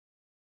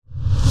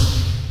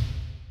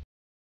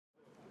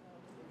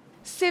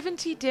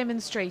70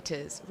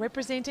 demonstrators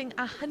representing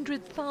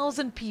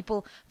 100,000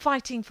 people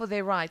fighting for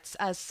their rights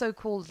as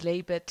so-called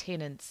labor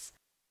tenants.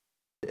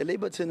 A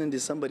labor tenant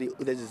is somebody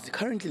that is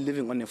currently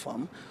living on a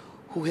farm,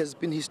 who has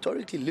been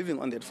historically living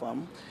on that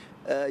farm.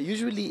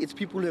 Usually it's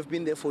people who have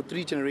been there for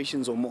 3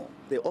 generations or more.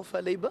 They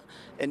offer labor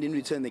and in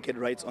return they get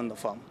rights on the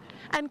farm.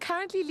 And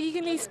currently,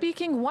 legally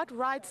speaking, what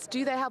rights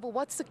do they have, or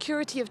what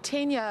security of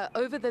tenure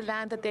over the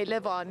land that they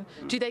live on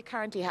do they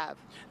currently have?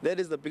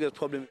 That is the biggest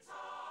problem.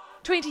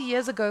 20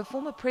 years ago,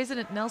 former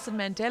President Nelson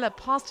Mandela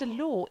passed a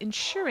law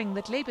ensuring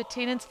that labor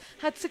tenants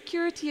had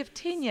security of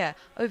tenure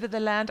over the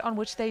land on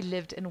which they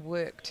lived and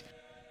worked.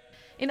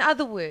 In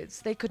other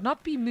words, they could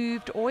not be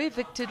moved or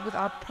evicted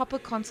without proper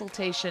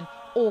consultation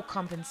or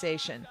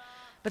compensation.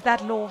 But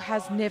that law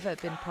has never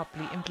been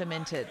properly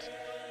implemented.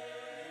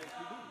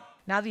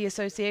 Now the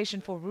Association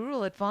for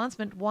Rural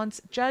Advancement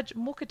wants Judge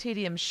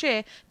Mokotedi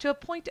Mpshe to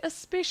appoint a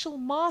special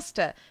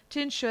master to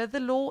ensure the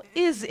law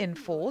is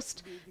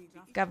enforced.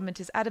 Government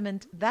is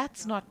adamant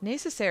that's not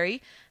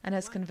necessary and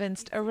has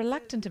convinced a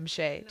reluctant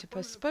Mpshe to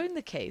postpone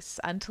the case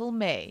until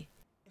May.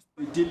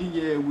 We're dealing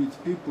here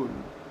with people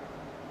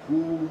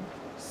who,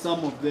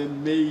 some of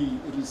them may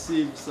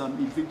receive some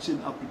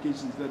eviction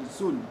applications very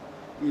soon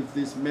if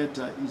this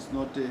matter is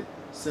not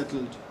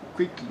settled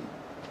quickly.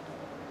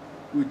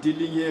 We're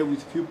dealing here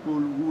with people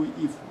who,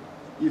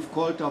 if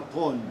called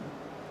upon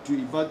to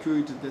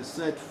evacuate the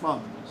said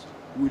farms,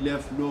 will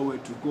have nowhere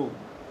to go.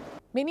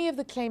 Many of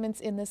the claimants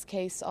in this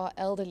case are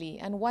elderly,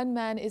 and one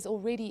man is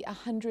already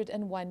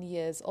 101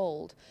 years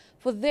old.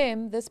 For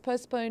them, this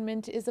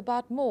postponement is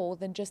about more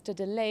than just a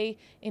delay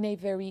in a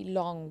very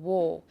long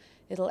war.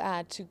 It'll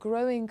add to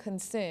growing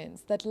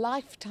concerns that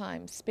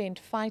lifetimes spent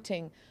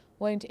fighting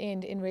won't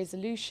end in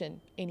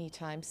resolution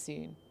anytime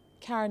soon.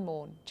 Karen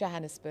Morn,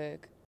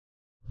 Johannesburg.